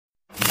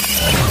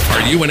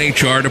Are you an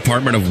HR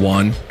department of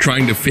one,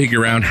 trying to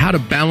figure out how to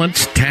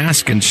balance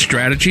task and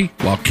strategy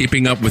while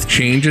keeping up with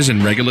changes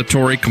in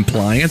regulatory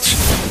compliance?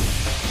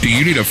 Do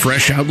you need a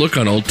fresh outlook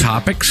on old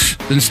topics?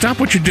 Then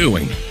stop what you're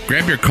doing,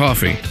 grab your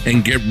coffee,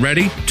 and get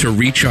ready to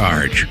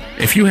recharge.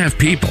 If you have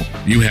people,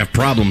 you have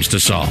problems to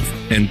solve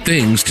and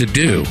things to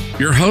do.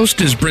 Your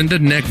host is Brenda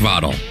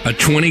Neckvattle, a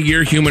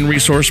 20-year human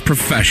resource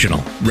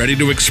professional, ready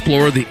to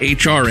explore the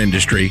HR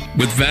industry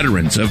with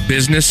veterans of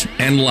business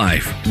and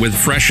life with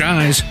fresh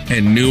eyes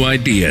and new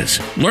ideas.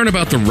 Learn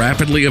about the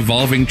rapidly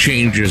evolving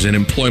changes in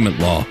employment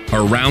law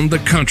around the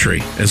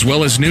country, as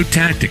well as new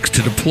tactics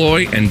to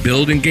deploy and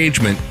build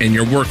engagement in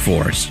your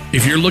workforce.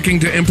 If you're looking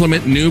to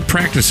implement new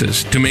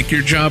practices to make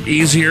your job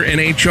easier in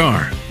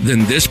HR,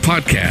 then this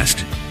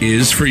podcast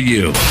is for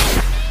you.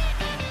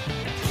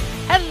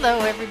 Hello,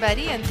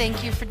 everybody, and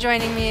thank you for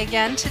joining me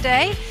again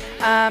today.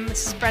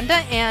 This is Brenda,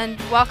 and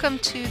welcome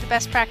to the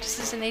Best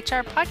Practices in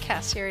HR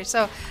podcast series.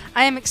 So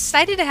I am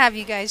excited to have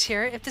you guys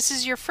here. If this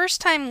is your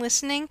first time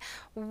listening,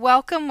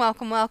 welcome.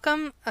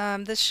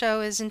 This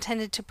show is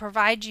intended to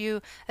provide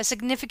you a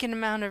significant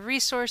amount of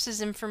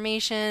resources,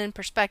 information,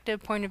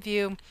 perspective, point of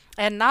view,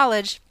 and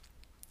knowledge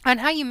on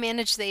how you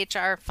manage the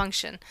HR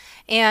function.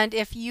 And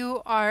if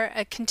you are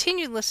a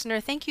continued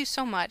listener, thank you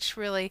so much,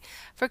 really,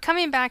 for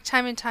coming back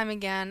time and time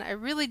again. I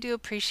really do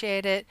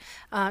appreciate it.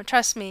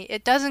 Trust me,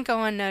 it doesn't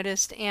go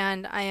unnoticed,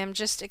 and I am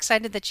just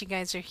excited that you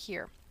guys are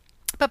here.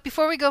 But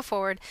before we go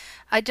forward,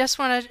 I just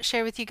want to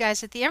share with you guys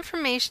that the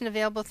information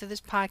available through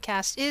this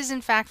podcast is,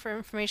 in fact, for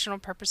informational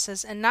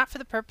purposes and not for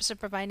the purpose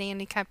of providing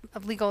any type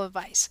of legal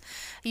advice.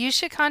 You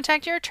should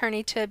contact your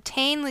attorney to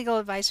obtain legal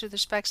advice with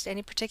respect to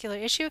any particular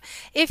issue.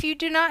 If you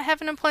do not have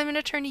an employment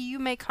attorney, you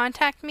may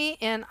contact me,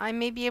 and I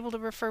may be able to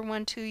refer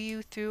one to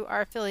you through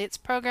our affiliates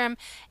program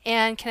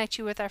and connect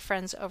you with our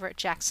friends over at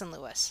Jackson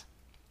Lewis.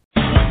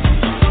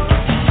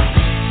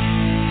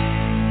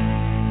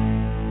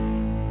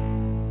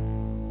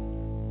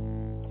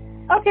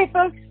 Okay,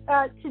 folks,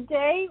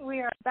 today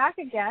we are back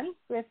again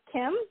with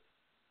Kim,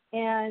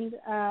 and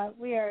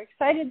we are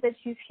excited that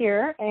she's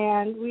here,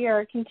 and we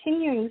are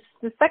continuing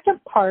the second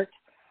part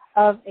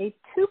of a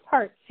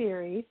two-part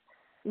series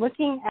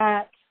looking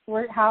at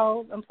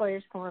how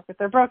employers can work with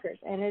their brokers,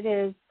 and it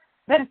is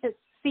benefits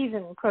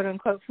season,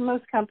 quote-unquote, for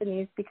most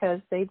companies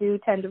because they do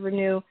tend to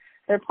renew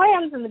their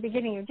plans in the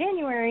beginning of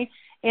January,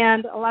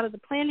 and a lot of the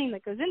planning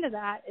that goes into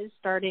that is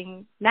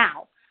starting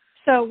now.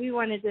 So we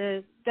wanted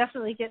to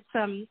definitely get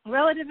some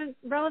relevant,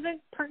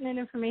 pertinent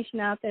information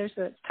out there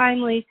so it's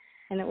timely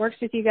and it works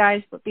with you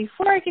guys. But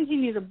before I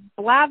continue to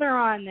blather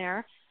on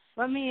there,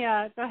 let me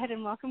go ahead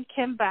and welcome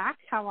Kim back.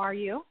 How are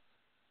you?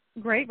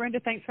 Great, Brenda.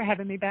 Thanks for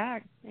having me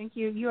back. Thank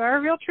you. You are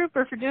a real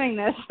trooper for doing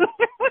this.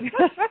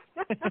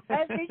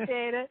 I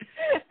appreciate it.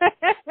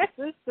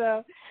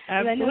 So,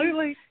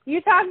 absolutely.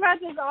 You talk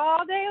about this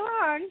all day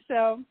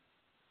long,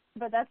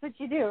 but that's what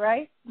you do,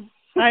 right?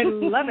 I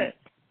love it.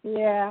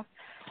 Yeah.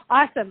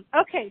 Awesome.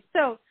 Okay,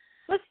 so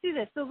let's do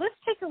this. So let's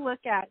take a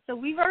look at, so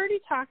we've already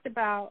talked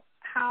about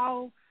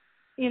how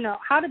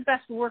to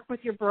best work with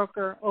your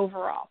broker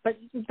overall. But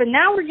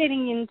now we're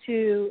getting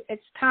into,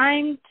 it's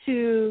time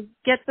to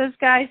get those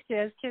guys to,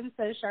 as Kim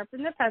says,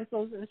 sharpen their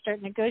pencils and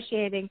start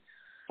negotiating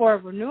for a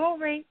renewal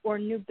rate or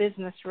new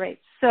business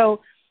rates.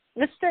 So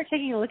let's start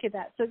taking a look at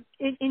that. So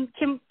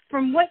Kim,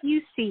 from what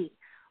you see,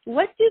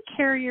 what do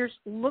carriers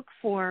look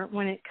for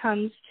when it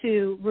comes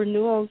to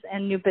renewals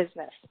and new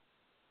business?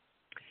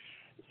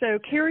 So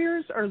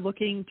carriers are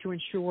looking to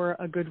ensure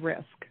a good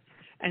risk.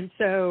 And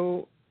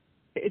so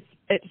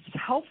it's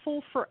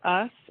helpful for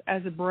us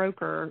as a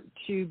broker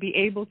to be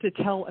able to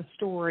tell a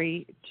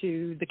story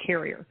to the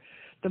carrier.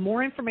 The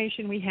more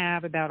information we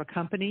have about a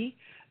company,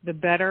 the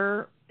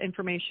better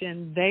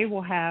information they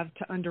will have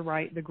to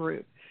underwrite the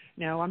group.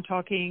 Now, I'm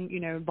talking,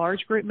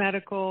 large group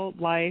medical,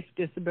 life,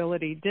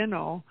 disability,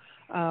 dental,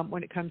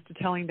 when it comes to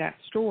telling that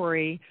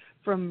story.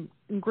 From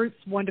groups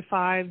 1 to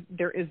 5,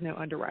 there is no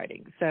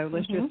underwriting. So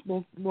let's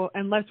we'll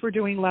unless we're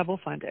doing level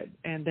funded,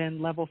 and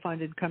then level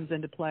funded comes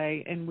into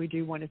play, and we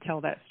do want to tell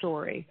that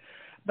story.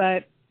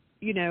 But,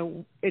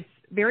 it's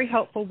very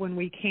helpful when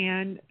we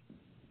can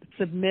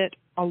submit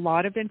a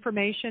lot of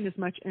information, as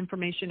much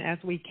information as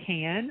we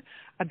can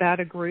about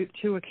a group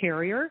to a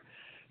carrier.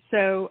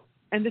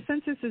 And the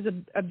census is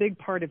a big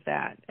part of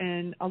that.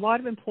 And a lot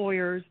of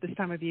employers this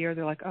time of year,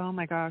 they're like, oh,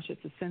 my gosh,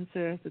 it's a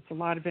census. It's a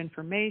lot of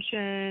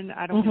information.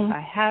 I don't know if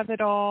I have it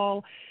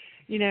all,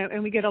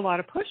 and we get a lot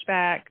of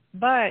pushback.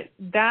 But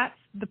that's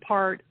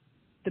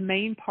the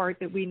main part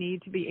that we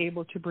need to be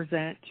able to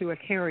present to a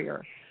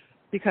carrier,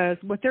 because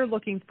what they're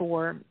looking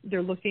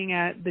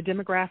at the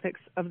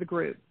demographics of the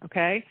group,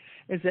 okay?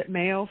 Is it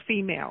male,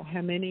 female?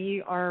 How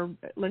many are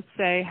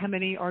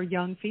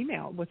young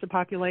female? What's the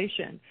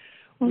population?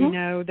 We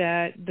know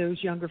that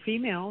those younger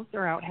females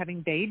are out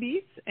having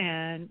babies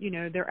and,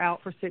 they're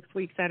out for 6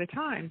 weeks at a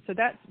time. So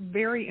that's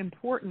very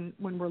important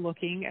when we're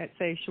looking at,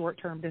 say,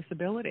 short-term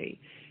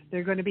disability.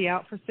 They're going to be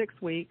out for 6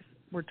 weeks.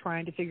 We're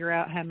trying to figure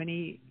out how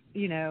many,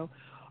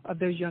 of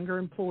those younger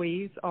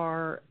employees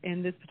are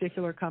in this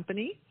particular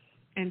company.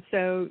 And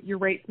so your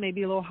rates may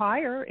be a little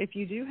higher if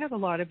you do have a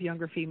lot of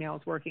younger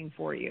females working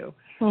for you.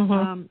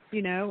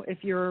 If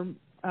you're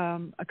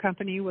a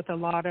company with a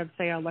lot of,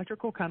 say, an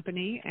electrical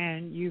company,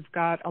 and you've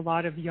got a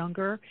lot of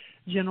younger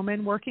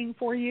gentlemen working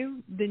for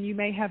you, then you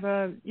may have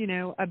a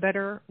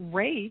better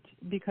rate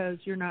because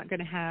you're not going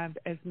to have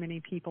as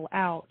many people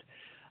out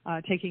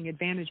taking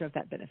advantage of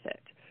that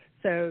benefit.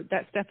 So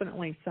that's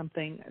definitely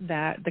something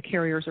that the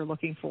carriers are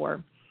looking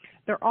for.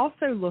 They're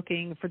also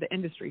looking for the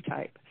industry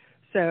type.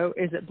 So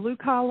is it blue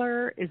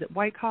collar? Is it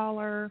white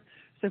collar?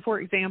 So, for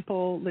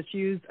example, let's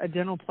use a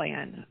dental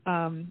plan.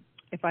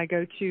 If I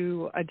go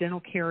to a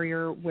dental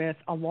carrier with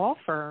a law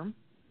firm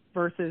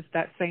versus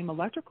that same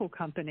electrical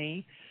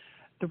company,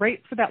 the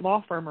rates for that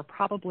law firm are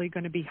probably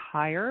going to be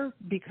higher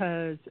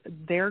because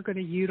they're going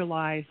to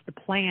utilize the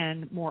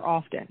plan more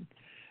often.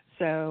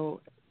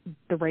 So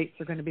the rates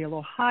are going to be a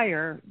little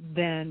higher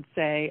than,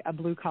 say, a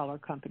blue-collar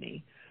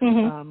company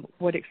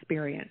would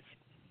experience.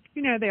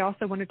 They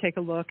also want to take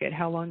a look at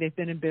how long they've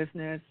been in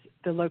business,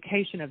 the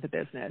location of the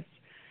business.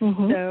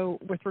 So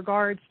with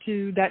regards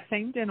to that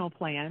same dental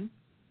plan,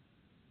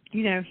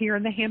 here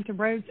in the Hampton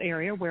Roads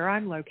area where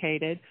I'm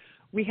located,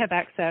 we have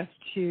access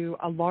to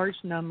a large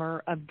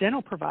number of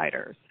dental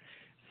providers.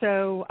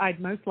 So I'd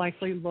most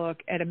likely look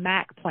at a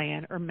MAC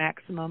plan, or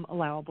maximum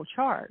allowable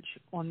charge,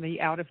 on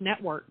the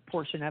out-of-network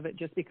portion of it,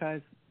 just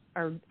because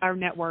our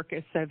network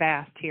is so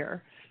vast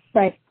here.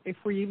 Right. If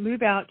we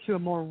move out to a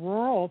more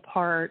rural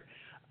part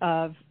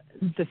of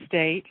the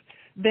state,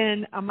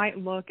 then I might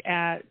look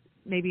at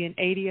maybe an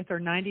 80th or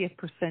 90th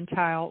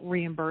percentile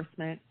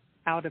reimbursement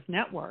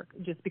out-of-network,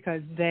 just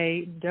because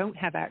they don't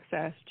have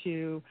access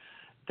to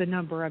the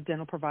number of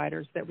dental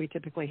providers that we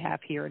typically have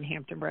here in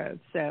Hampton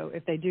Roads. So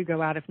if they do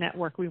go out of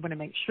network, we want to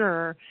make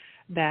sure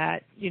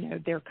that,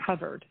 they're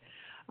covered.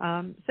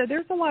 So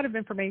there's a lot of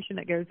information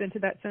that goes into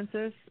that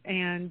census.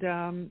 And,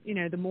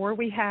 the more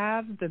we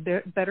have,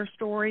 the better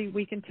story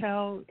we can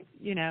tell,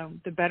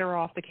 the better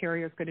off the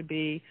carrier is going to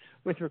be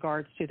with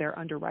regards to their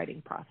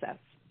underwriting process.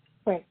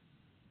 Right.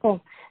 Cool.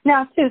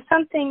 Now, too,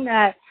 something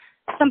that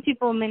some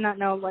people may not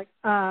know,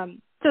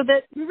 so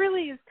that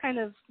really is kind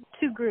of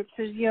two groups.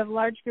 You have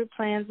large group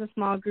plans and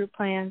small group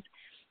plans.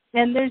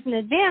 And there's an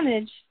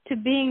advantage to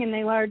being in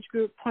a large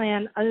group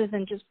plan other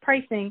than just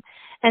pricing,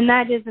 and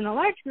that is in a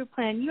large group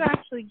plan, you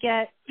actually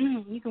get,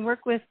 you can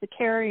work with the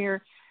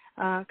carrier,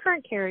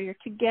 current carrier,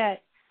 to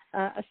get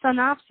a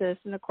synopsis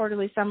and a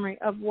quarterly summary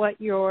of what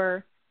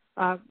your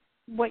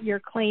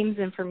claims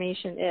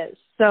information is.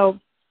 So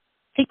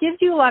it gives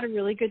you a lot of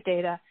really good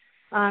data.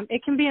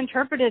 It can be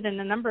interpreted in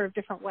a number of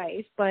different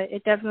ways, but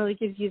it definitely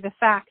gives you the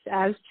facts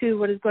as to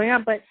what is going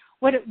on. But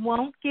what it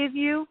won't give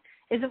you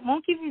is it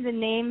won't give you the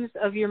names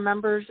of your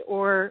members,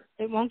 or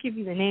it won't give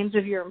you the names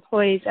of your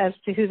employees as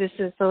to who this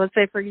is. So let's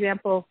say, for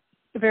example,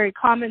 a very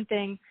common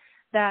thing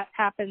that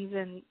happens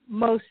in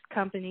most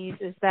companies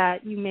is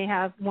that you may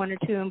have one or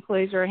two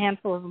employees or a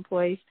handful of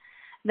employees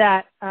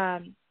that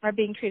are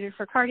being treated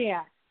for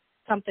cardiac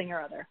something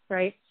or other,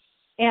 right?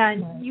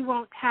 And you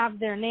won't have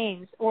their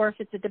names. Or if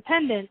it's a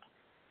dependent,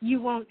 you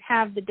won't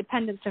have the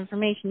dependent's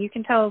information. You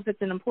can tell if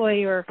it's an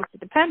employee or if it's a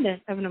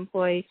dependent of an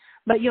employee,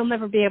 but you'll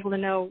never be able to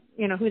know,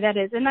 who that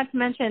is. And not to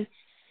mention,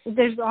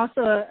 there's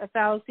also a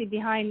fallacy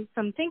behind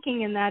some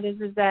thinking in that is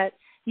that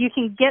you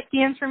can get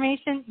the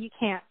information. You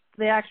can't.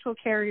 The actual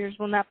carriers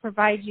will not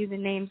provide you the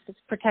names. It's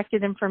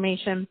protected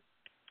information,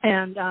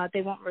 and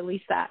they won't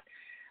release that.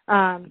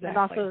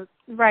 Exactly.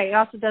 It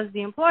also does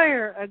the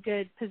employer a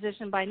good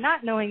position by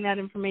not knowing that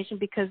information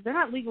because they're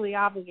not legally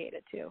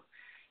obligated to.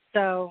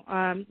 So,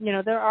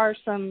 there are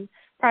some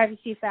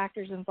privacy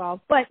factors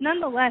involved. But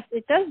nonetheless,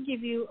 it does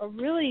give you a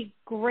really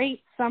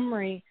great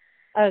summary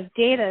of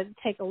data to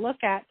take a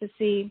look at to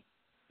see,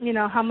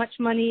 how much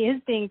money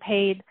is being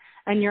paid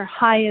on your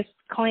highest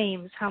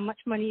claims, how much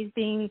money is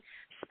being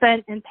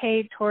spent and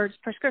paid towards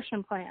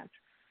prescription plans.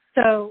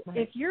 So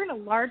if you're in a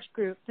large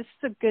group, this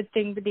is a good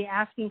thing to be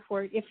asking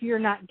for if you're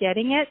not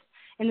getting it,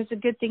 and it's a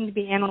good thing to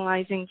be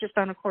analyzing just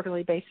on a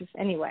quarterly basis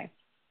anyway.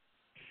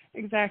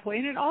 Exactly,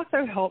 and it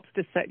also helps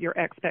to set your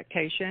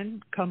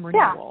expectation come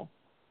renewal.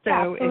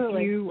 So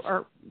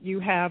if you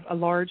have a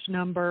large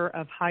number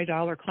of high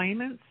dollar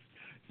claimants,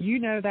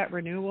 that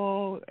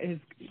renewal is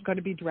going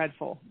to be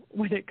dreadful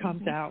when it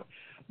comes out.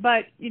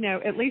 But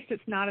at least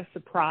it's not a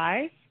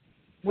surprise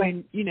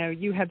when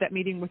you have that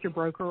meeting with your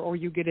broker, or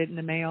you get it in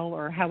the mail,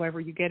 or however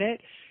you get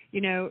it.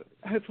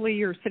 Hopefully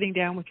you're sitting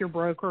down with your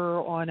broker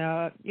on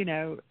a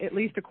at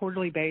least a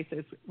quarterly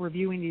basis,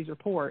 reviewing these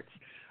reports.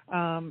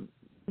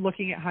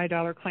 Looking at high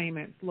dollar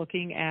claimants,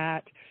 looking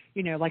at,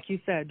 like you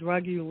said,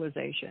 drug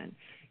utilization,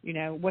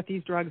 what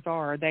these drugs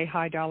are they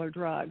high dollar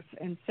drugs?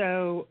 And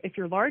so if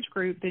you're a large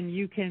group, then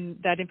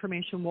that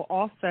information will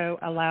also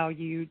allow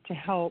you to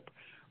help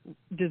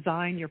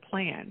design your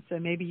plan. So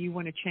maybe you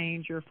want to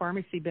change your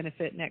pharmacy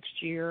benefit next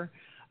year,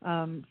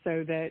 so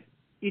that,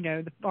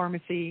 the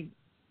pharmacy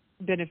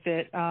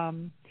benefit,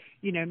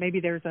 maybe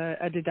there's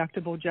a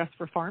deductible just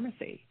for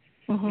pharmacy.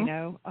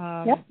 You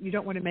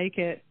don't want to make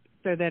it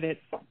so that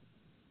it's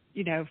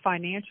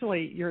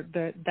financially,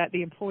 that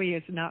the employee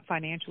is not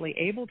financially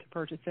able to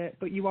purchase it,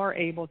 but you are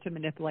able to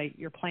manipulate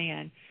your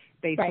plan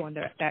based on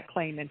that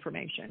claim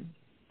information.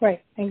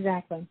 Right,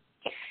 exactly.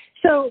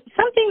 So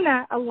something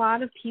that a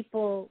lot of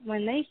people,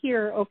 when they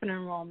hear open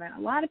enrollment,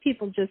 a lot of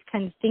people just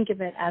kind of think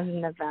of it as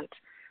an event,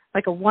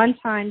 like a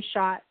one-time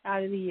shot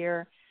out of the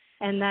year,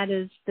 and that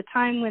is the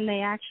time when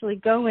they actually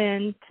go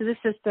in to the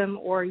system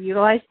or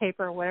utilize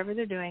paper or whatever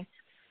they're doing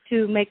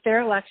to make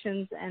their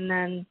elections, and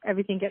then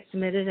everything gets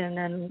submitted, and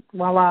then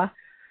voila,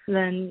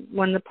 then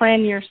when the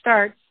plan year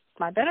starts,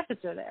 my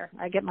benefits are there.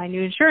 I get my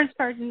new insurance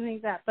cards and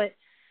things like that. But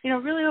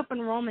really open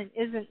enrollment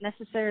isn't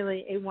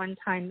necessarily a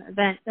one-time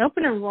event.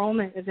 Open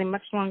enrollment is a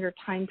much longer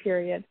time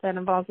period that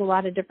involves a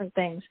lot of different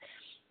things.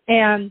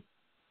 And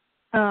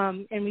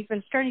we've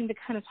been starting to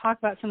kind of talk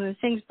about some of those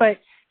things. But,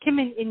 Kim,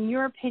 in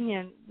your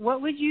opinion,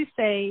 what would you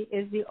say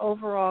is the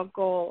overall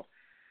goal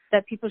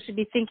that people should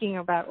be thinking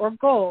about, or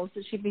goals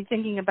that should be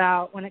thinking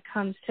about when it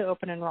comes to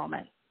open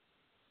enrollment?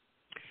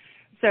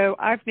 So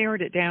I've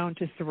narrowed it down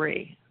to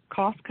 3.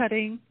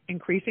 Cost-cutting,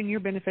 increasing your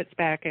benefits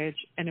package,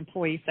 and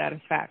employee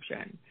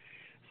satisfaction.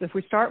 So if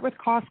we start with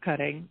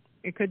cost-cutting,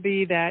 it could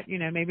be that,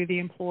 maybe the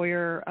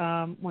employer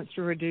wants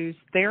to reduce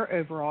their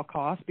overall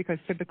cost, because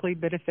typically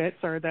benefits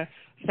are the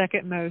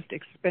second most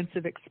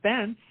expensive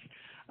expense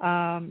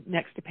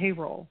next to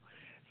payroll.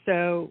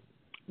 So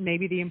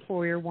maybe the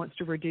employer wants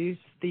to reduce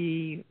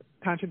the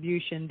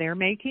contribution they're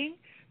making.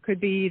 Could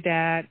be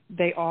that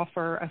they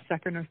offer a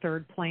second or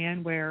third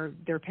plan where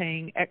they're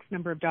paying X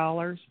number of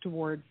dollars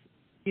towards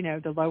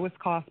the lowest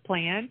cost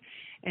plan,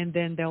 and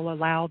then they'll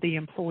allow the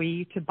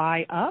employee to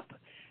buy up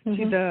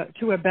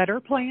to a better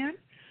plan.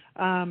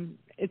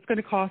 It's going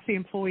to cost the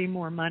employee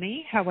more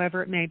money.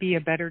 However, it may be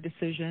a better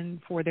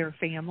decision for their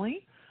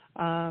family,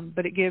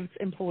 but it gives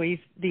employees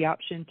the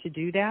option to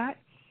do that.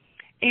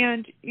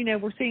 And,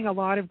 we're seeing a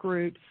lot of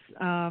groups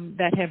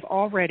that have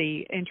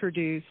already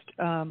introduced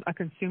a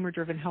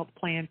consumer-driven health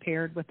plan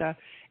paired with a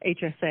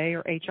HSA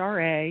or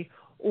HRA,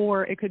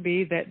 or it could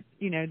be that,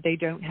 they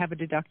don't have a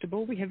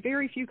deductible. We have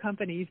very few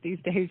companies these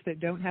days that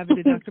don't have a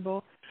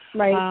deductible.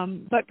 Right.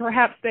 But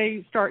perhaps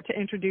they start to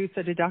introduce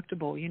a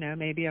deductible,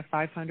 maybe a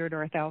 $500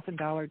 or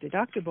 $1,000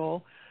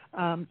 deductible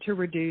to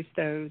reduce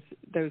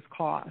those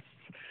costs.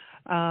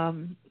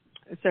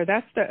 So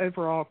that's the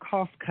overall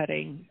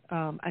cost-cutting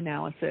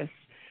analysis.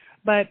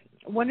 But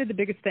one of the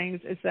biggest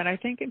things is that I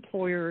think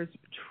employers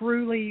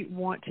truly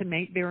want to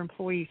make their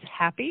employees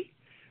happy.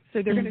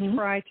 So they're going to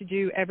try to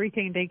do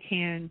everything they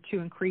can to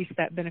increase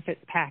that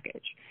benefits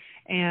package.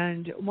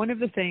 And one of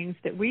the things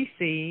that we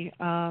see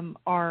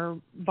are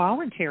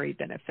voluntary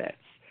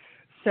benefits.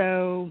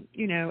 So,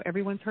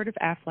 everyone's heard of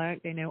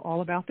Aflac. They know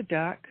all about the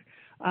duck.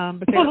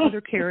 But there are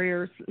other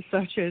carriers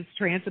such as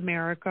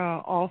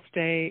Transamerica,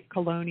 Allstate,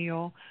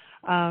 Colonial,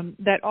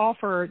 that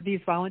offer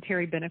these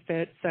voluntary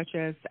benefits such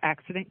as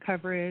accident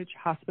coverage,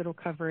 hospital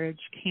coverage,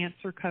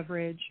 cancer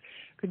coverage,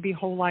 could be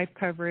whole life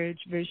coverage,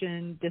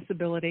 vision,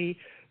 disability.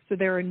 So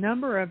there are a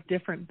number of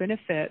different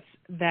benefits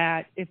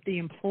that if the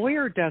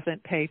employer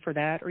doesn't pay for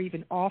that or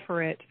even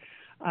offer it,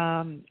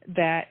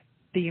 that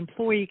the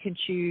employee can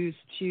choose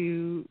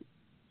to,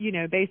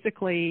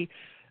 basically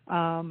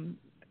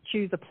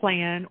choose a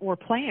plan or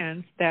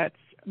plans that's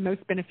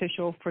most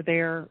beneficial for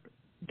their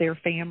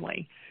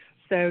family.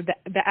 So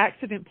the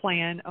accident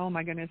plan, oh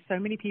my goodness, so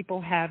many people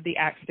have the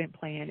accident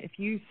plan. If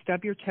you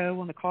stub your toe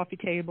on the coffee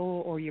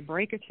table, or you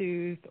break a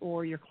tooth,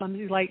 or you're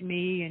clumsy like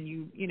me and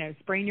you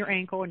sprain your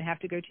ankle and have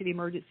to go to the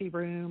emergency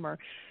room or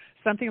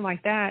something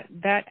like that,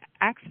 that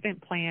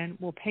accident plan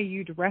will pay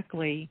you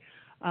directly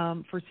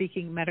for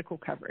seeking medical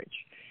coverage.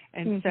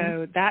 And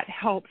so that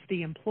helps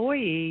the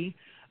employee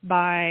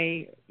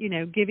by,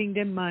 giving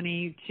them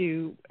money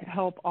to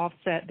help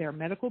offset their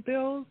medical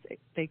bills.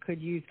 They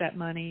could use that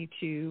money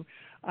to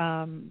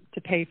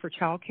pay for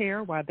child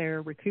care while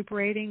they're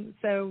recuperating.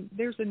 So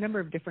there's a number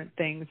of different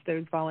things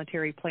those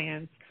voluntary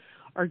plans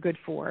are good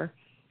for.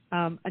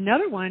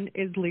 Another one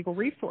is legal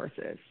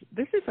resources.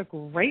 This is a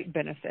great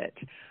benefit.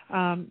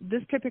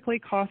 This typically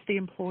costs the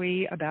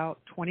employee about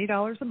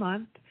 $20 a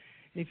month.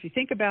 And if you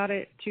think about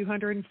it,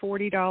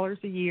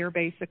 $240 a year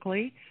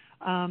basically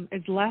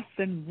is less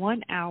than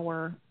 1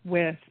 hour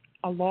with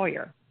a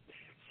lawyer.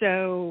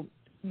 So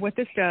what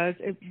this does,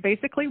 it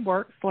basically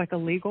works like a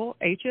legal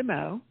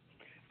HMO.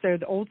 So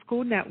the old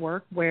school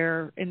network,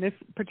 where in this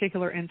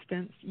particular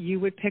instance, you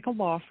would pick a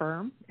law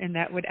firm, and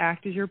that would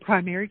act as your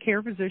primary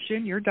care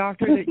physician, your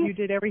doctor that you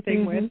did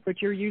everything with,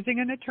 but you're using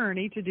an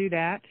attorney to do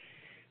that.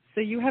 So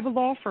you have a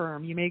law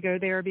firm. You may go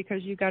there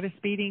because you got a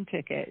speeding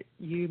ticket.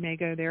 You may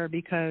go there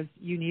because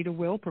you need a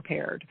will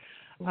prepared.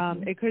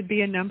 It could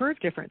be a number of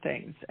different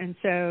things. And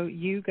so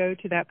you go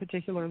to that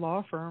particular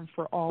law firm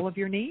for all of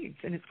your needs,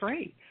 and it's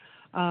great.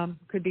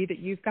 Could be that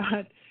you've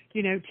got,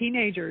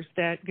 teenagers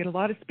that get a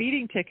lot of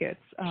speeding tickets,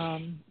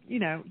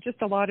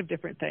 just a lot of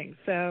different things.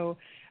 So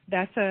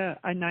that's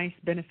a nice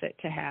benefit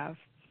to have.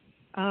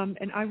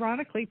 And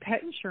ironically,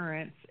 pet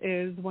insurance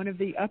is one of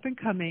the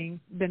up-and-coming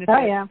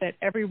benefits that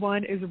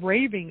everyone is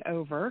raving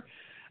over.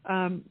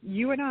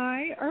 You and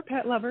I are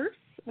pet lovers.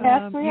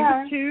 Yes, we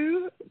are. You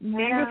too.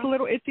 Me with a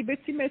little itsy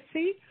bitsy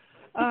mitsy.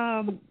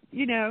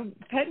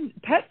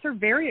 Pets are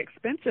very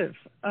expensive.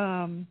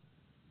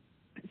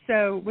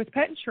 So with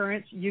pet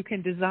insurance, you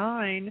can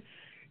design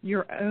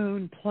your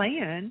own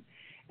plan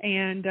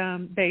and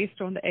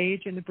based on the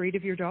age and the breed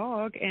of your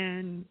dog,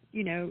 and,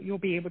 you'll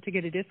be able to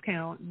get a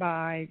discount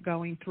by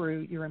going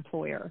through your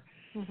employer.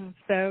 Mm-hmm.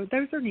 So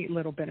those are neat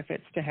little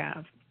benefits to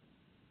have.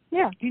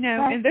 Yeah.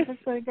 And this is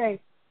really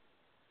great.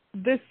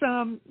 This,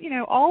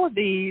 all of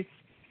these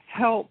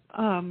help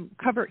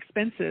cover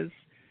expenses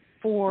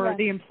for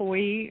the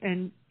employee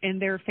and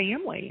their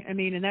family.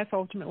 And that's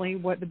ultimately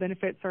what the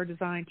benefits are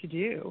designed to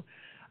do.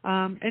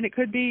 And it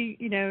could be,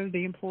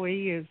 the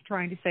employee is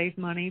trying to save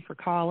money for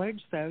college.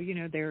 So,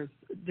 there's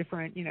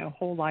different,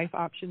 whole life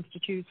options to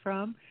choose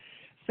from.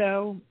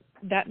 So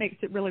that makes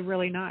it really,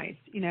 really nice.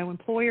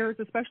 Employers,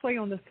 especially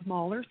on the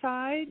smaller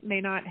side, may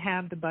not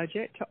have the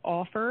budget to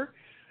offer,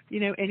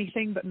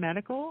 anything but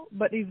medical.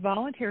 But these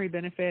voluntary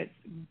benefits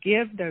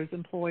give those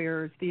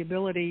employers the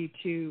ability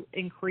to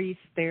increase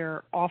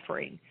their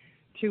offering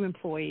to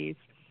employees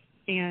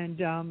and,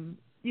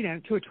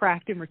 to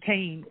attract and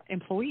retain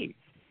employees.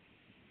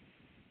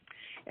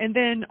 And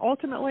then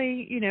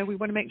ultimately, we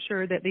want to make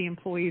sure that the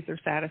employees are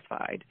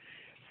satisfied.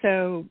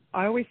 So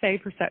I always say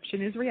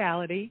perception is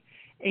reality.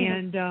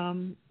 And,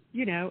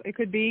 it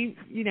could be,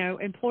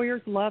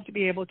 employers love to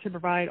be able to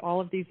provide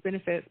all of these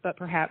benefits, but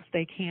perhaps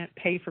they can't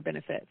pay for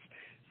benefits.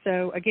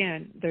 So,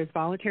 again, those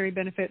voluntary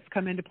benefits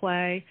come into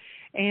play.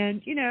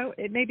 And,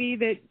 it may be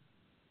that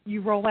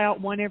you roll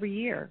out one every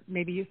year.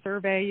 Maybe you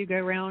survey, you go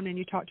around and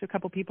you talk to a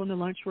couple people in the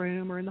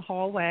lunchroom or in the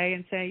hallway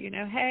and say,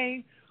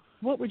 hey,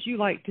 what would you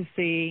like to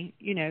see,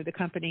 the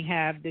company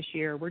have this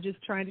year? We're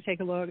just trying to take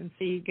a look and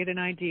see, get an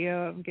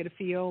idea and get a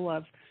feel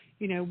of,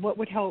 what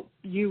would help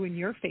you and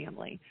your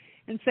family.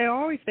 And so I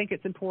always think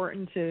it's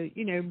important to,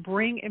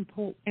 bring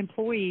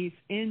employees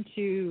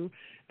into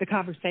the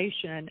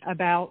conversation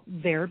about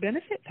their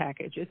benefit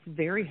package. It's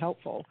very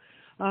helpful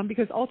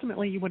because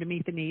ultimately you want to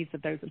meet the needs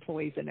of those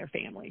employees and their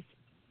families.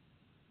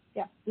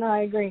 Yeah, no,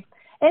 I agree.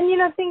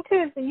 And, thing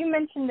too is that you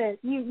mentioned it,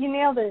 you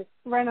nailed it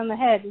right on the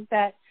head, is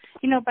that,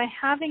 by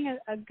having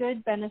a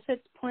good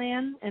benefits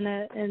plan and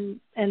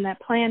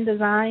that plan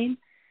design,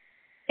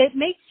 it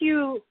makes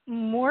you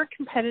more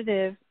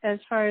competitive as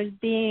far as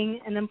being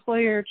an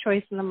employer of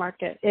choice in the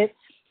market.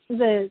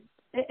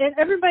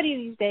 Everybody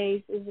these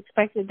days is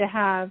expected to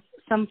have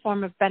some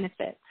form of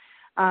benefit.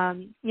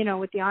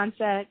 With the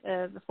onset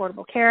of the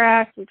Affordable Care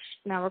Act, which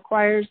now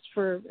requires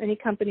for any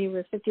company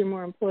with 50 or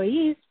more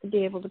employees to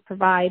be able to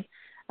provide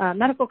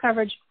medical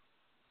coverage,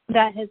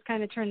 that has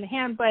kind of turned the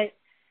hand. But,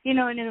 in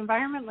an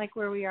environment like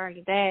where we are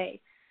today,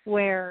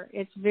 where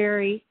it's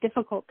very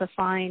difficult to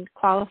find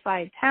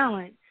qualified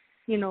talent,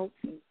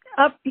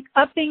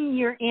 upping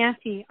your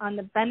ante on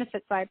the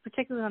benefit side,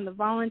 particularly on the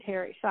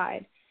voluntary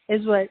side,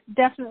 is what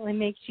definitely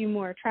makes you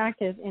more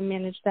attractive and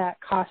manage that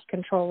cost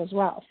control as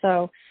well.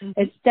 So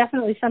it's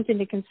definitely something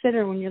to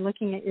consider when you're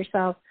looking at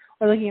yourself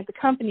or looking at the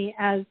company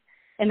as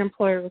an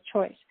employer of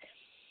choice.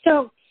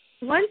 So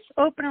once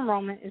open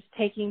enrollment is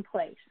taking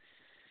place,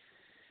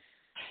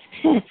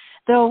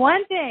 the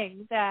one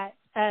thing that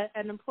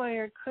an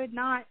employer could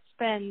not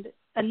spend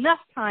enough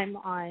time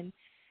on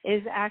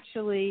is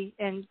actually,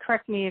 and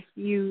correct me if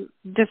you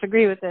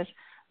disagree with this,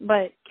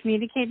 but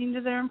communicating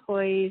to their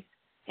employees.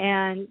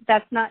 And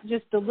that's not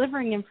just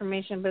delivering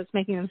information, but it's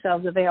making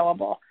themselves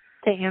available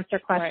to answer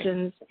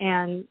questions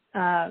and,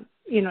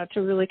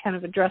 to really kind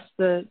of address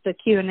the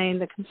Q&A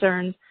and the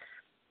concerns.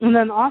 And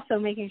then also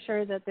making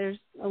sure that there's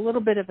a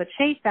little bit of a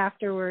chase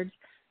afterwards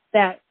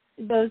that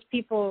those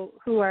people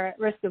who are at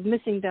risk of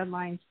missing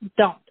deadlines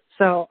don't.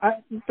 So,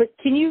 but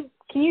can you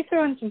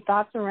throw in some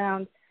thoughts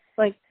around,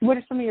 like, what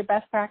are some of your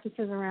best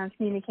practices around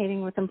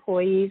communicating with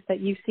employees that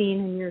you've seen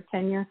in your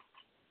tenure?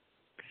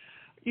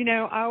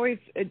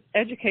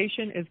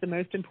 Education is the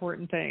most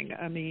important thing.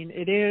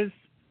 It is,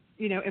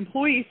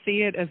 employees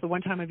see it as the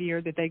one time of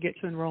year that they get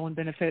to enroll in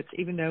benefits,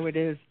 even though it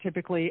is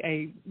typically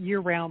a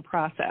year-round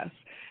process.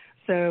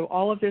 So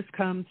all of this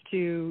comes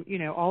to,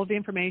 all of the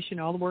information,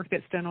 all the work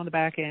that's done on the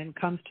back end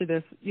comes to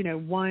this,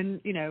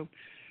 one,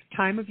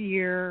 time of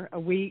year, a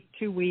week,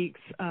 2 weeks,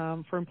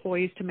 for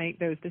employees to make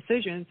those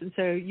decisions. And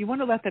so you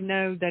want to let them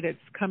know that it's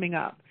coming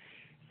up.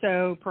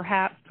 So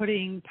perhaps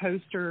putting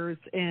posters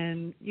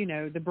in,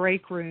 the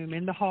break room,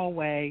 in the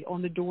hallway,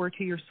 on the door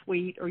to your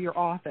suite or your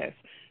office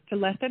to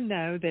let them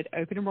know that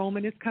open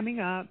enrollment is coming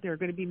up. There are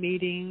going to be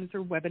meetings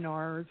or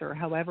webinars or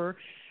however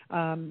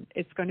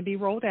it's going to be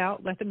rolled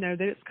out. Let them know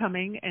that it's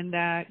coming and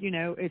that,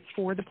 it's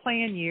for the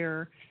plan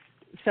year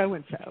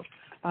so-and-so.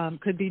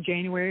 Could be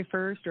January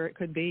 1st or it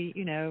could be,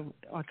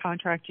 a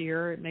contract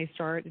year. It may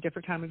start at a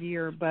different time of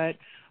year. But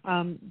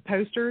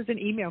posters and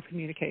email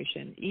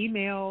communication.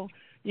 Email,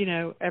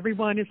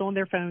 everyone is on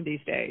their phone these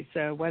days.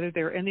 So whether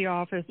they're in the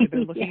office or they're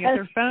looking at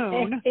their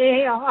phone,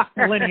 they are.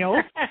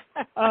 Millennials.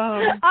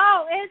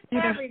 It's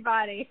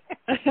everybody.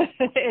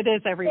 It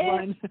is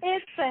everyone.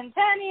 It's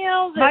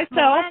centennials.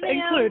 Myself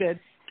it's included.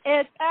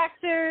 It's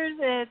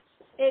Xers.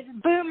 It's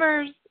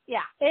boomers. Yeah,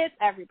 it's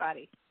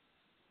everybody.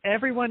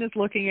 Everyone is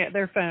looking at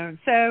their phone.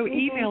 So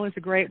email is a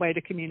great way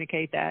to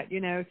communicate that.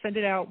 Send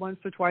it out once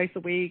or twice a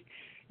week,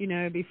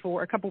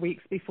 before a couple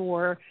weeks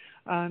before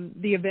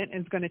the event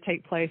is going to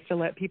take place, to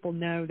let people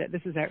know that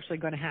this is actually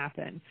going to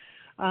happen.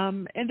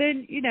 And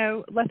then,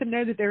 let them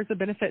know that there's a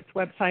benefits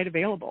website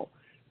available.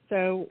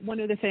 So one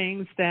of the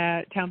things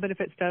that Town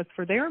Benefits does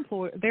for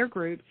their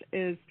groups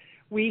is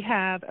we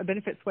have a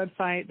benefits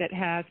website that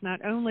has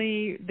not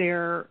only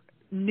their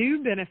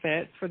new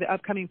benefits for the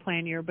upcoming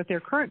plan year, but their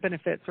current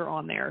benefits are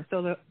on there,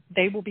 so that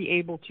they will be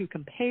able to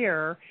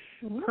compare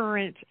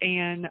current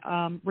and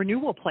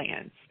renewal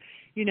plans.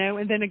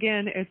 And then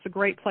again, it's a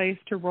great place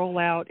to roll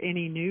out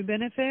any new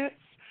benefits,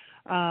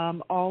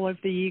 all of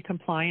the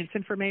compliance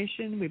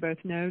information. We both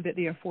know that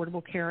the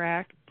Affordable Care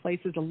Act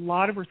places a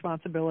lot of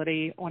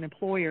responsibility on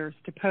employers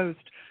to post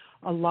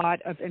a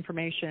lot of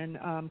information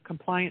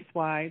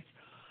compliance-wise,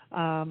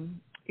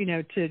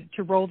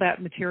 to roll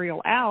that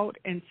material out.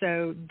 And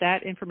so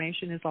that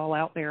information is all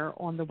out there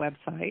on the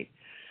website.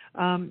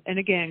 And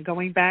again,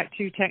 going back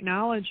to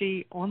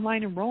technology,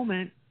 online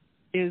enrollment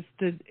is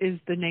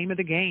the name of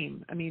the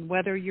game. I mean,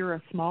 whether you're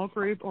a small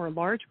group or a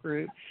large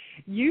group,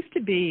 used to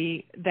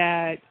be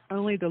that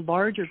only the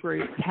larger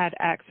groups had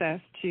access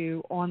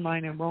to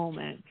online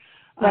enrollment.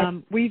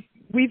 Right.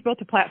 We've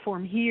built a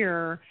platform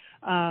here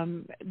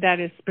that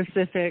is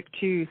specific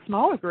to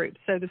smaller groups.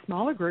 So the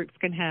smaller groups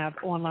can have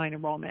online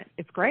enrollment.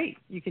 It's great.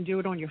 You can do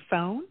it on your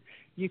phone.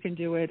 You can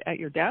do it at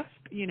your desk.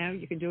 You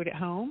can do it at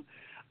home.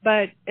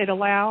 But it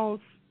allows,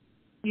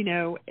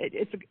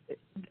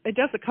 it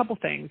does a couple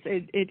things.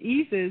 It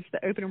eases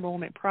the open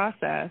enrollment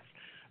process.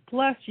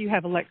 Plus, you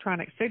have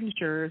electronic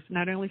signatures,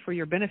 not only for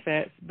your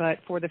benefits, but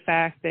for the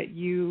fact that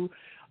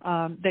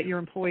that your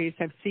employees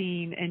have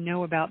seen and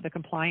know about the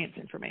compliance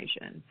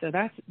information. So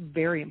that's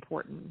very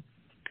important.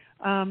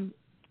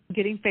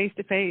 Getting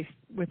face-to-face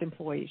with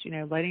employees,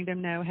 letting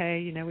them know,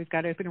 hey, we've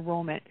got open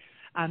enrollment.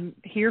 I'm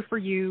here for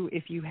you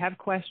if you have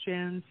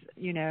questions.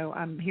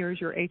 I'm here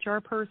as your HR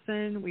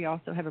person. We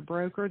also have a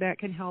broker that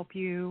can help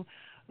you.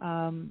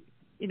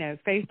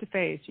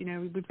 Face-to-face.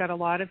 We've got a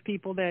lot of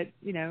people that,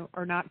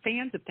 are not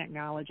fans of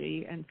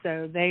technology, and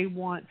so they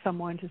want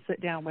someone to sit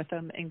down with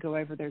them and go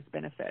over those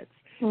benefits.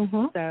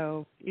 Mm-hmm.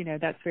 So,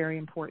 that's very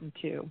important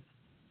too.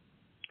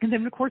 And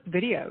then, of course,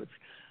 videos.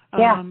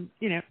 Yeah.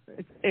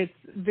 It's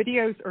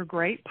videos are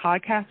great.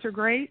 Podcasts are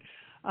great.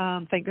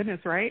 Thank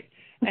goodness, right?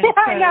 And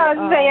so, I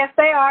know. Yes,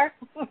 they are.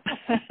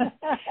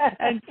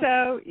 And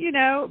so,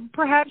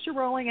 perhaps you're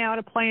rolling out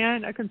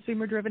a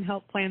consumer-driven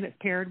health plan that's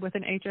paired with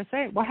an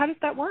HSA. Well, how does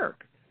that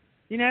work?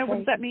 What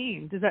does that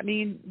mean? Does that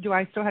mean, do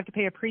I still have to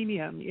pay a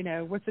premium?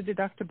 What's the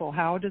deductible?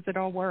 How does it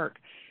all work?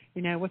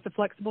 What's a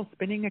flexible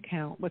spending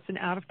account? What's an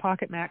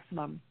out-of-pocket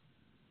maximum?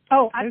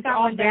 Oh, I've got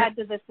one to add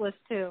to this list,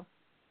 too.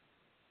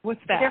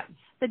 What's that?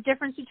 The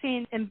difference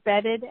between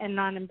embedded and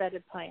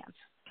non-embedded plans.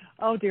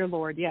 Oh, dear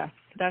Lord, yes.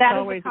 That's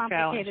always a challenge. That is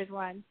a complicated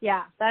one.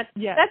 Yeah, that's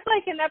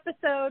like an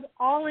episode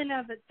all in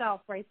of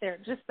itself right there,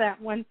 just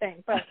that one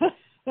thing. But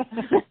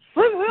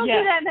we'll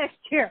do that next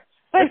year.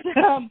 But,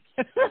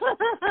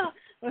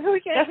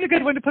 that's a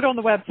good one to put on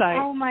the website.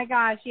 Oh, my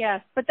gosh,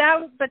 yes. But that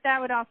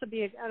would also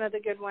be another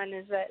good one,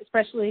 is that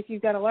especially if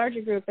you've got a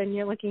larger group and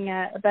you're looking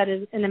at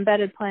an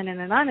embedded plan and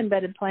a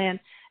non-embedded plan,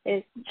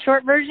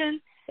 short version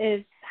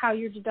is how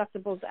your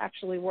deductibles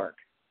actually work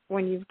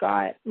when you've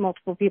got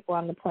multiple people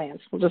on the plans.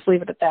 We'll just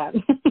leave it at that.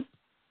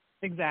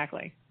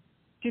 Exactly.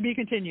 To be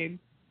continued.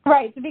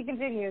 Right, to be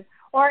continued.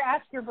 Or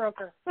ask your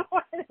broker.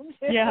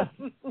 Yeah.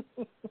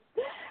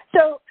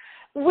 So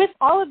with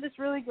all of this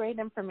really great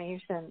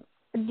information,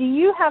 do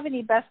you have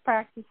any best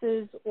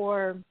practices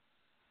or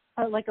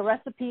like a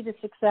recipe to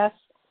success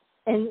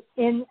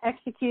in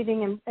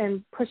executing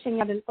and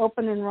pushing out an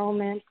open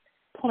enrollment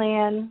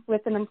plan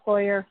with an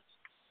employer?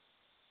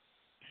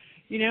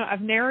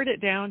 I've narrowed it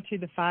down to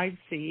the 5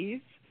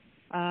 C's.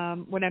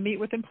 When I meet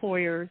with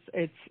employers,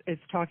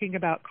 it's talking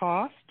about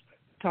cost,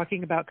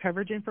 talking about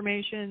coverage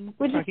information.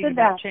 We just did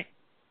that.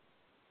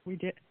 We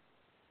did.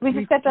 We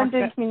just got done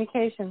doing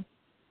communication.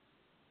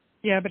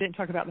 Yeah, but didn't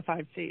talk about the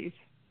 5 C's.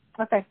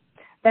 Okay,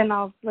 then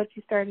I'll let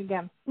you start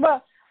again.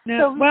 Well,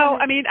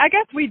 I mean, I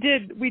guess we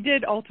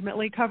did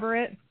ultimately cover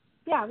it.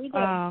 Yeah, we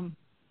did.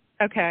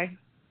 Okay.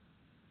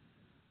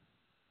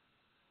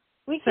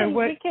 We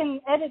can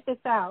edit this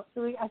out,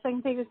 so I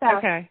can take this out.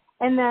 Okay.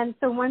 And then,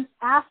 so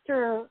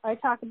after I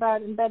talk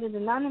about embedded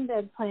and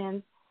non-embedded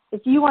plans,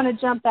 if you want to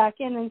jump back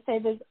in and say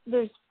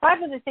there's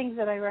 5 other things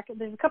that I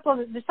recommend,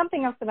 there's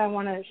something else that I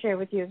want to share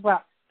with you as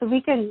well. So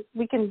we can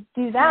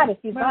do that if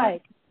you'd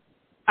like.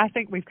 I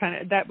think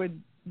that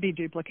would be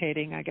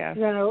duplicating, I guess.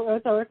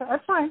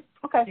 That's fine.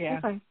 Okay, yeah.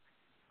 That's fine.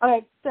 All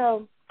right,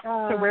 so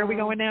where are we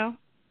going now?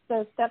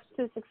 So steps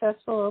to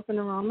successful open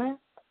enrollment.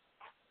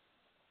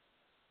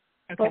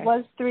 Okay. What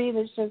was 3,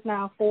 there's just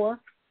now 4.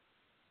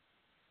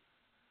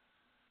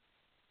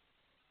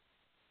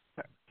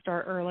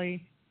 Start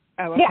early.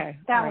 Oh, okay. Yeah,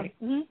 that one.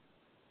 Mm-hmm.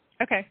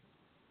 Okay.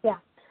 Yeah.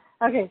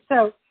 Okay,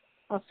 so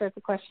I'll start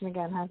the question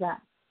again. How's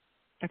that?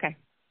 Okay.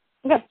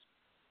 Okay.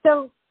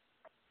 So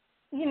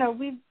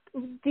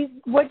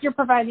what you're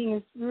providing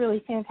is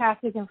really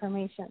fantastic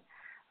information.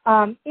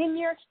 In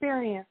your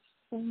experience,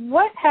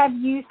 what have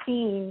you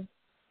seen,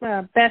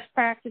 best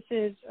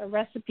practices, a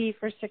recipe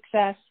for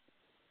success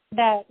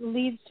that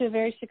leads to a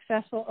very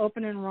successful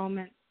open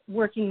enrollment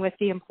working with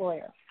the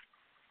employer?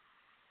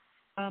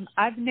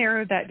 I've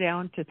narrowed that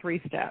down to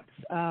 3 steps.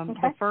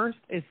 The first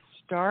is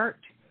start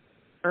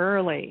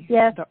early.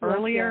 Yes, the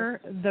earlier,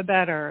 yes. the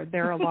better.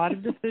 There are a lot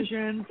of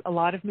decisions, a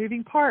lot of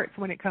moving parts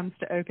when it comes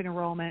to open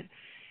enrollment.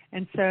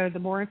 And so the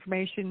more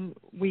information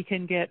we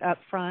can get up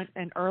front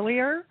and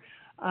earlier,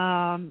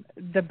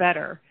 the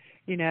better.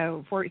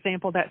 For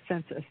example, that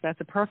census,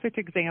 that's a perfect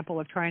example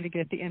of trying to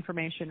get the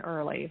information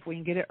early. If we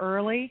can get it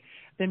early,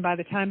 then by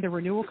the time the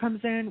renewal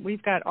comes in,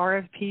 we've got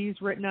RFPs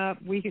written up.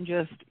 We can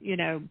just,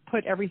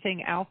 put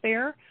everything out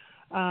there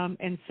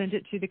and send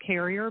it to the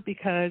carrier,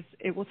 because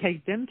it will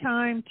take them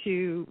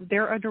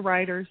their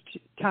underwriters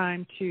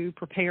time to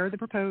prepare the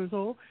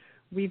proposal.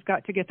 We've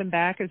got to get them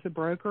back as a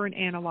broker and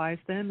analyze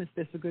them. Is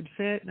this a good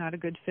fit, not a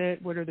good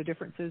fit? What are the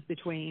differences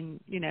between,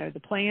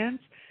 the plans?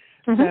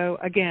 Mm-hmm. So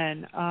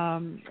again,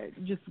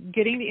 just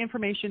getting the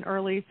information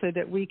early so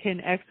that we can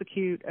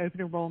execute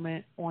open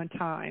enrollment on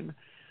time.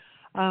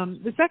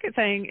 The second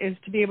thing is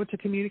to be able to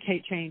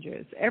communicate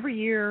changes. Every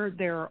year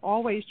there are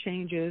always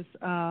changes.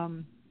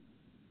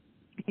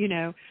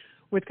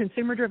 With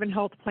consumer-driven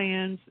health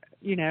plans,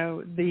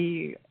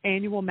 the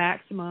annual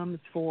maximums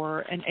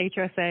for an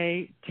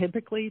HSA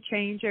typically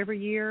change every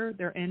year.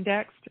 They're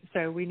indexed,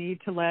 so we need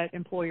to let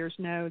employers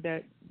know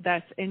that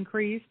that's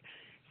increased.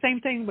 Same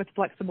thing with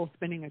flexible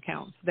spending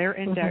accounts. They're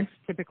indexed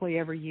typically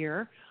every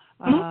year,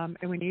 and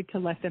we need to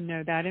let them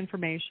know that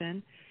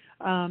information.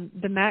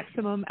 The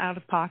maximum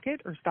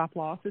out-of-pocket, or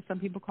stop-loss as some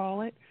people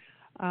call it,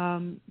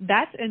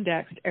 that's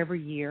indexed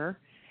every year.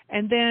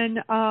 And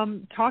then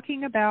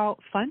talking about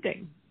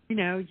funding,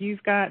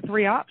 you've got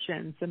 3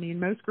 options. I mean,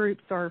 most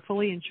groups are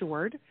fully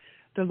insured.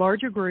 The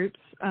larger groups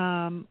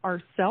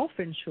are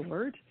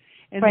self-insured.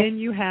 And then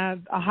you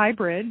have a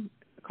hybrid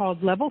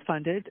called level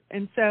funded.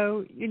 And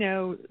so,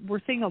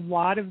 we're seeing a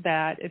lot of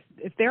that.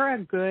 If they're a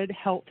good,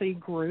 healthy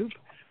group,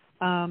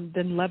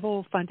 then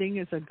level funding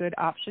is a good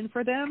option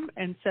for them.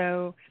 And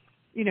so,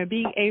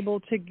 being able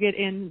to get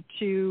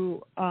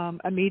into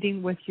a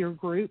meeting with your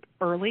group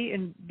early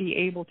and be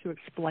able to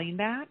explain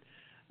that,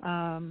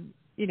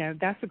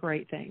 that's a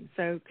great thing.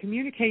 So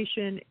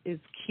communication is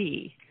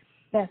key.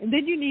 Yes. And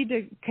then you need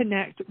to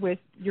connect with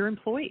your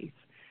employees.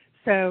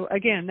 So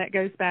again, that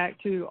goes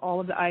back to all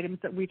of the items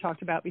that we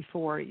talked about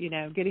before,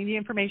 getting the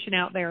information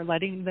out there,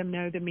 letting them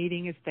know the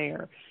meeting is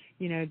there,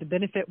 the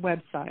benefit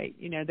website,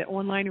 the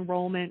online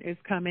enrollment is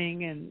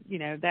coming, and,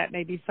 that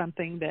may be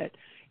something that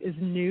is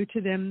new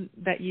to them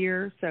that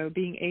year. So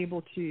being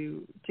able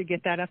to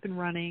get that up and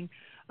running,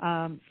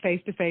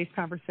 face-to-face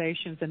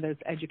conversations, and those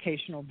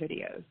educational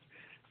videos.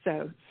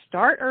 So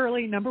start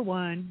early, number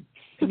 1,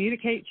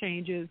 communicate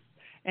changes,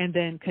 and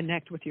then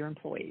connect with your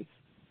employees.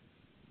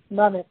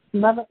 Love it.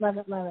 Love it, love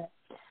it, love it.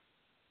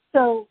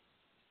 So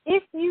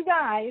if you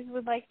guys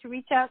would like to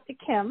reach out to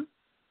Kim,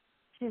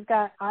 she's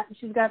got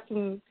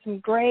some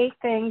great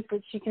things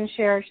that she can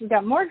share. She's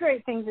got more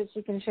great things that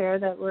she can share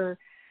that we're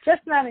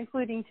just not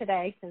including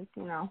today, because,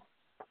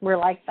 we're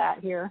like that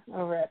here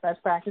over at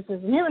Best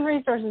Practices and Human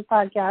Resources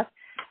Podcast.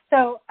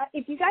 So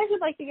if you guys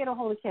would like to get a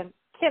hold of Kim,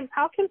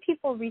 how can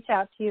people reach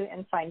out to you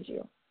and find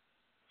you?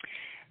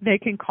 They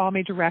can call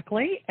me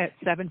directly at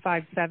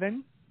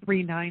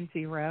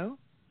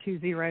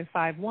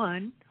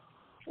 757-390-2051,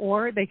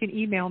 or they can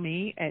email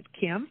me at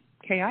Kim,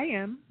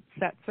 K-I-M,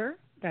 Setzer,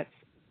 that's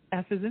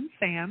S as in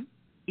Sam,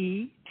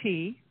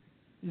 E-T-Z-E-R,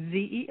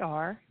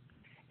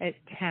 at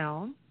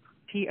town,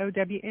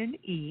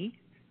 T-O-W-N-E,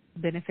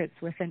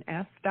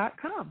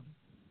 benefitswithanS.com.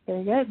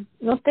 Very good.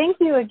 Well, thank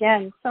you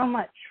again so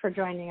much for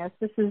joining us.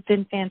 This has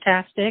been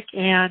fantastic,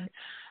 and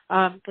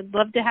would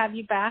love to have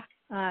you back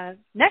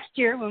next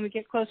year when we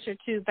get closer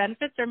to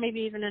benefits, or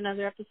maybe even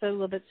another episode a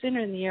little bit sooner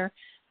in the year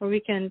where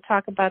we can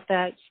talk about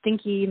that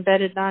stinky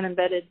embedded,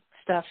 non-embedded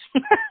stuff.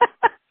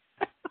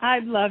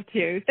 I'd love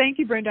to. Thank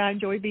you, Brenda. I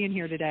enjoyed being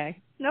here today.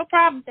 No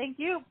problem. Thank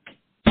you.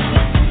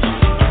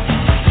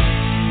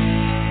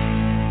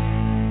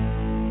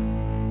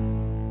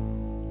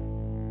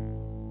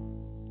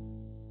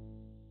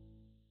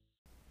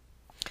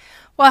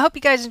 Well, I hope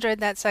you guys enjoyed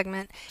that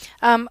segment.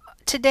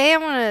 Today I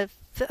want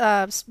to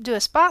do a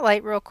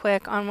spotlight real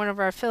quick on one of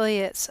our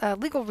affiliates,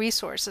 Legal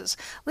Resources.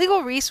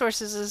 Legal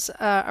Resources is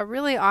a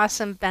really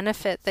awesome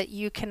benefit that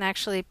you can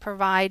actually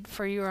provide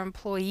for your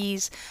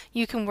employees.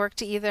 You can work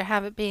to either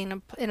have it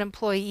being an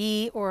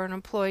employee or an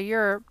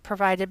employer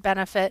provided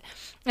benefit,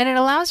 and it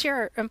allows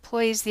your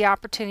employees the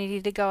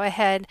opportunity to go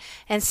ahead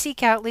and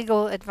seek out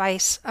legal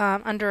advice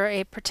under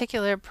a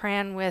particular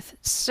plan with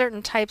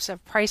certain types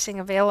of pricing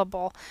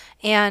available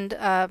and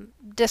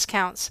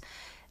discounts,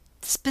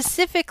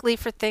 specifically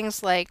for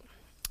things like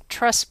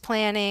trust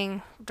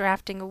planning,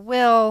 drafting a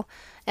will,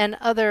 and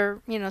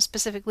other,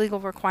 specific legal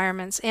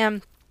requirements.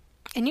 And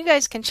And you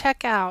guys can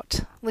check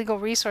out legal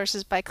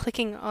resources by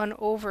clicking on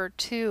over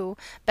to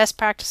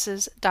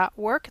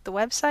bestpractices.work, the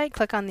website.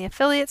 Click on the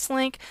affiliates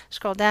link,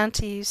 scroll down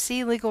to you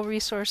see legal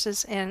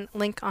resources, and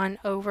link on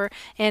over.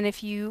 And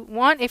if you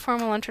want a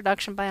formal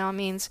introduction, by all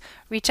means,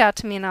 reach out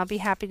to me and I'll be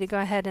happy to go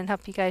ahead and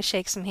help you guys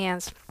shake some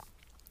hands.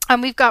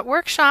 We've got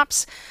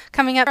workshops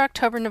coming up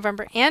October,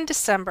 November, and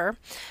December.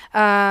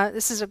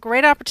 This is a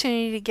great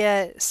opportunity to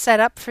get set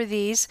up for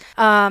these.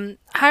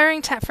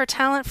 Hiring for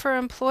talent for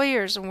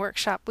employers and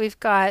workshop. We've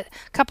got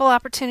a couple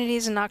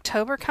opportunities in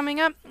October coming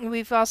up.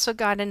 We've also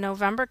got in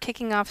November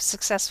kicking off a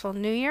successful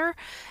New Year.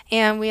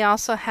 And we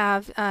also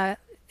have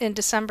in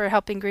December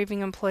helping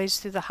grieving employees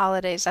through the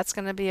holidays. That's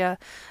going to be a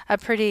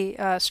pretty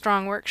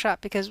strong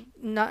workshop because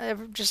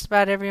just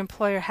about every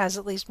employer has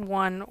at least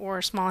one or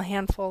a small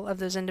handful of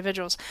those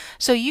individuals.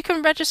 So you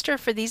can register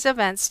for these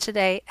events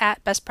today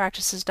at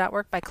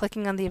bestpractices.work by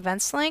clicking on the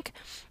events link,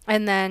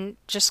 and then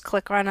just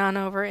click right on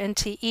over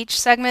into each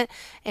segment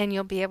and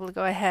you'll be able to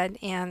go ahead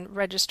and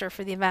register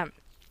for the event.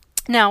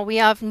 Now, we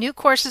have new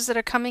courses that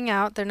are coming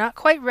out. They're not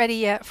quite ready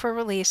yet for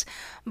release,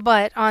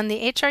 but on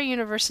the HR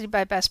University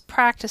by Best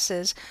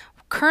Practices,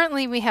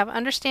 currently we have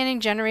Understanding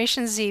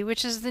Generation Z,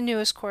 which is the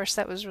newest course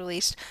that was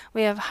released.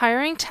 We have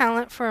Hiring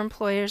Talent for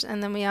Employers,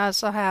 and then we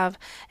also have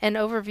an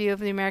overview of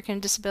the American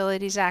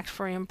Disabilities Act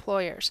for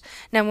employers.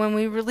 Now, when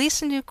we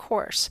release a new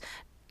course,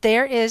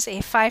 there is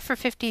a 5 for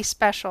 50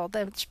 special,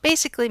 that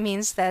basically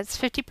means that it's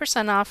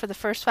 50% off for the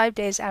first 5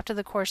 days after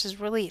the course is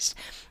released.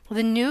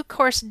 The new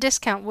course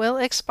discount will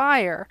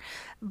expire,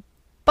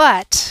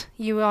 but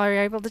you are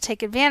able to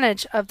take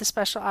advantage of the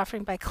special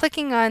offering by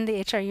clicking on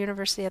the HR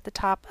University at the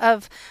top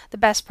of the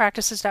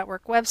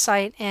bestpractices.work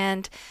website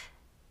and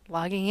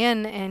logging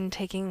in and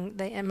taking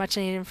the much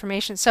needed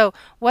information. So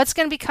what's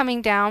going to be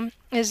coming down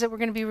is that we're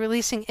going to be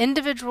releasing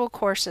individual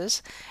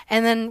courses,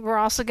 and then we're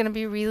also going to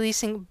be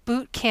releasing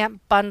boot camp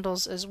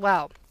bundles as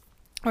well.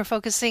 We're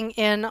focusing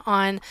in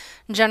on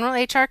general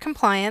HR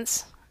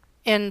compliance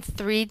in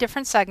 3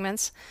 different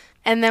segments,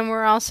 and then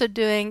we're also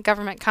doing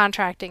government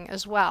contracting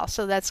as well.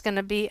 So that's going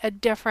to be a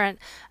different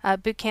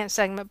boot camp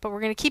segment, but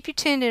we're going to keep you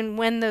tuned in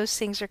when those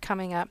things are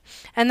coming up.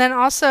 And then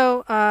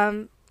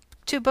also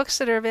 2 books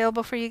that are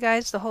available for you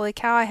guys. The Holy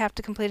Cow, I Have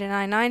to Complete an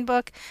I-9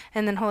 book,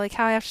 and then Holy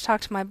Cow, I Have to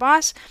Talk to My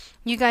Boss.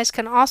 You guys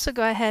can also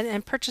go ahead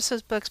and purchase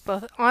those books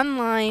both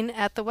online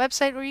at the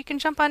website, or you can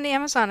jump onto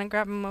Amazon and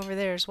grab them over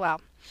there as well.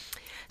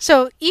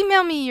 So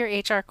email me your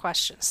HR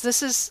questions.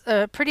 This is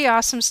pretty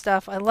awesome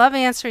stuff. I love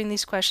answering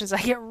these questions.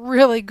 I get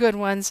really good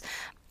ones.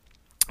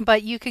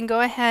 But you can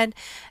go ahead,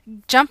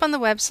 jump on the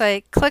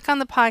website, click on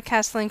the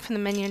podcast link from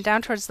the menu, and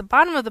down towards the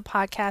bottom of the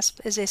podcast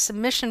is a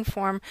submission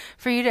form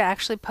for you to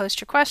actually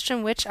post your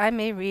question, which I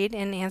may read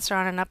and answer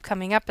on an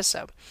upcoming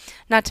episode.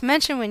 Not to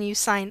mention, when you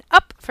sign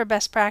up for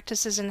Best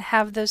Practices and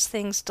have those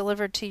things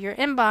delivered to your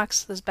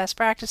inbox, those best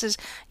practices,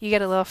 you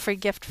get a little free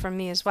gift from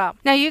me as well.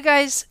 Now, you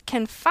guys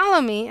can follow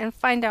me and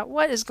find out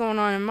what is going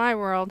on in my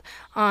world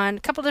on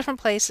a couple different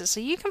places. So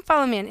you can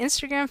follow me on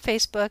Instagram,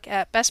 Facebook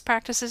at Best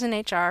Practices in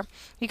HR.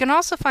 You can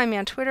also find me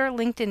on Twitter,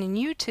 LinkedIn, and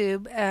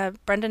YouTube,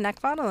 Brenda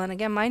Neckvatal. And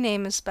again, my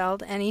name is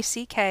spelled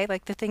N-E-C-K,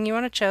 like the thing you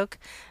want to choke,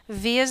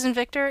 V as in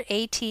Victor,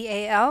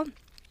 A-T-A-L.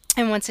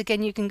 And once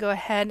again, you can go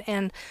ahead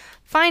and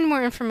find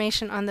more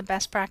information on the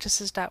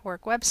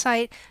bestpractices.work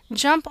website.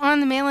 Jump on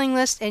the mailing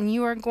list, and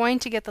you are going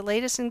to get the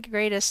latest and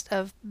greatest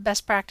of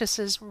best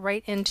practices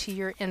right into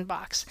your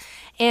inbox.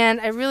 And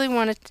I really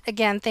want to,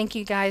 again, thank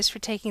you guys for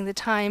taking the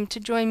time to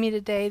join me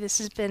today. This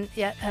has been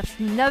yet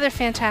another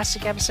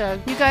fantastic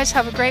episode. You guys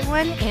have a great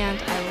one, and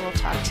I will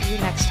talk to you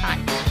next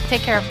time.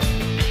 Take care.